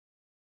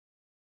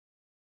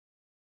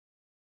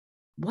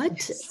what,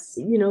 Yes.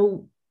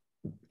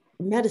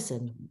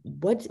 medicine,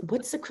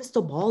 what's the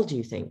crystal ball, do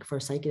you think, for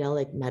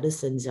psychedelic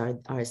medicines, are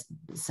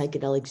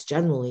psychedelics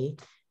generally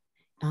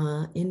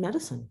in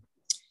medicine?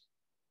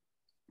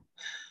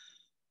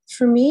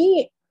 For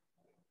me,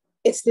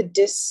 it's the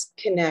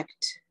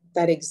disconnect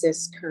that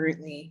exists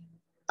currently.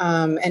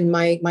 And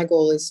my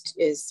goal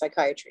is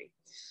psychiatry.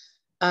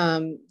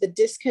 The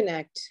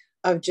disconnect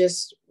of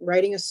just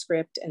writing a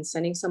script and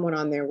sending someone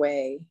on their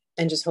way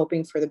and just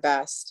hoping for the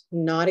best,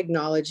 not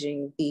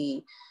acknowledging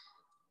the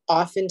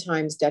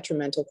oftentimes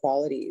detrimental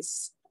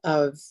qualities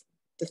of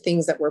the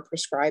things that we're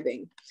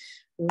prescribing,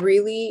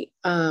 really,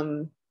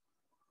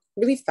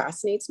 really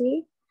fascinates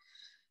me.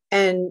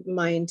 And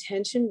my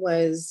intention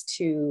was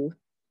to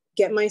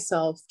get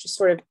myself, just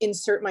sort of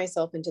insert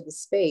myself into the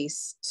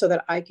space so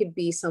that I could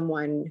be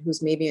someone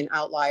who's maybe an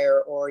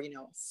outlier or,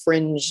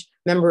 fringe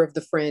member of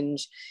the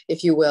fringe,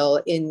 if you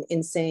will,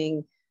 in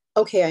saying,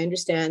 okay, I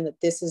understand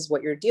that this is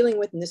what you're dealing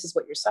with and this is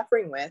what you're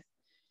suffering with,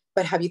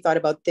 but have you thought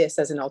about this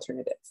as an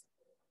alternative?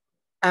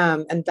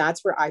 And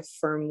that's where I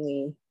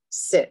firmly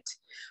sit.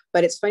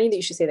 But it's funny that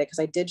you should say that, because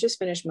I did just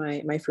finish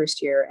my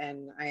first year,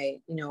 and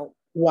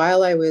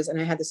while I was, and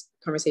I had this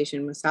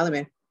conversation with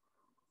Salome,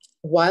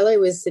 while I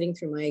was sitting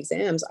through my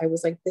exams, I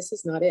was like, this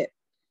is not it.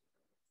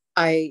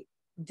 I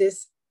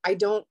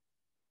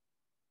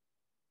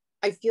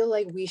feel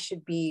like we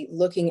should be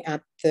looking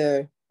at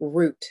the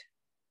root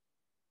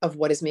of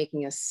what is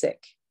making us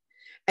sick.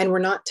 And we're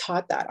not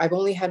taught that. I've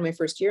only had my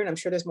first year, and I'm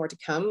sure there's more to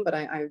come, but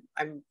I've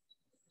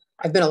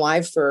been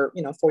alive for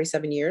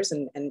 47 years,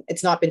 and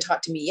it's not been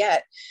taught to me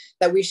yet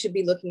that we should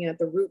be looking at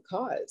the root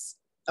cause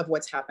of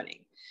what's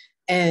happening.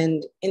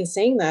 And in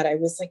saying that, I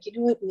was like, you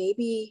know what,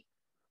 maybe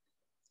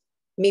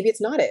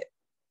it's not it.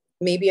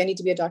 Maybe I need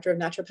to be a doctor of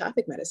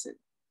naturopathic medicine,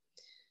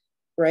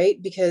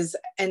 right? Because,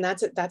 and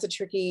that's a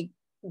tricky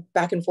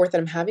back and forth that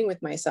I'm having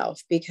with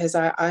myself, because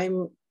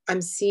I'm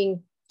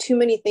seeing too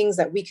many things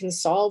that we can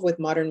solve with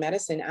modern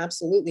medicine,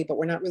 absolutely, but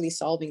we're not really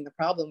solving the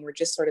problem. We're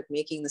just sort of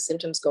making the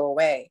symptoms go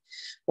away.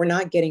 We're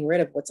not getting rid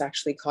of what's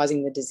actually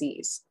causing the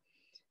disease.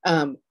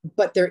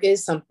 But there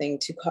is something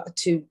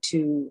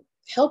to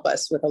help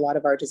us with a lot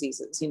of our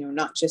diseases,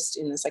 not just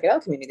in the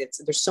psychedelic community.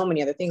 There's so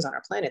many other things on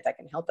our planet that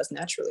can help us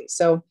naturally.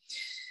 So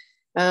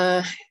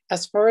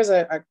as far as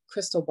a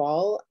crystal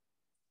ball,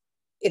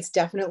 it's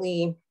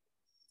definitely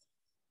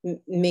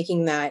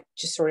making that,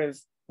 just sort of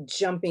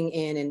jumping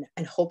in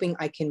and hoping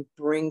I can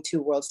bring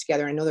two worlds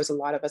together. I know there's a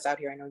lot of us out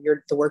here. I know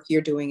the work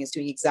you're doing is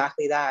doing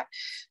exactly that.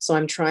 So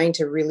I'm trying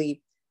to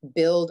really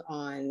build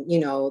on,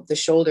 the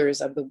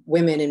shoulders of the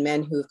women and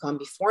men who have come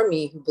before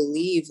me, who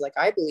believe like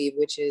I believe,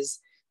 which is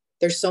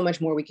there's so much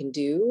more we can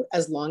do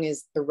as long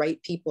as the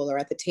right people are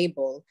at the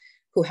table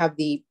who have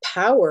the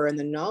power and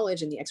the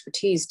knowledge and the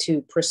expertise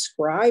to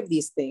prescribe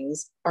these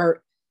things,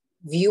 are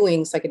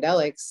viewing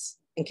psychedelics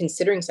and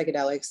considering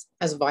psychedelics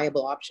as a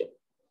viable option.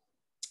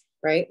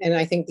 Right. And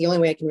I think the only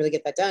way I can really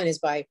get that done is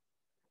by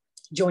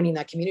joining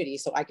that community,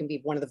 so I can be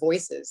one of the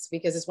voices,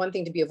 because it's one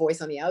thing to be a voice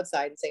on the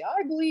outside and say,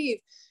 I believe,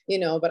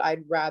 but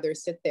I'd rather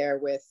sit there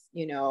with,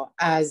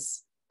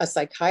 as a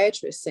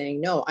psychiatrist saying,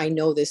 no, I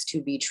know this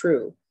to be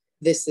true.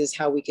 This is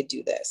how we could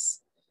do this.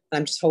 And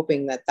I'm just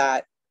hoping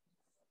that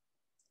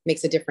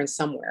makes a difference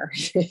somewhere.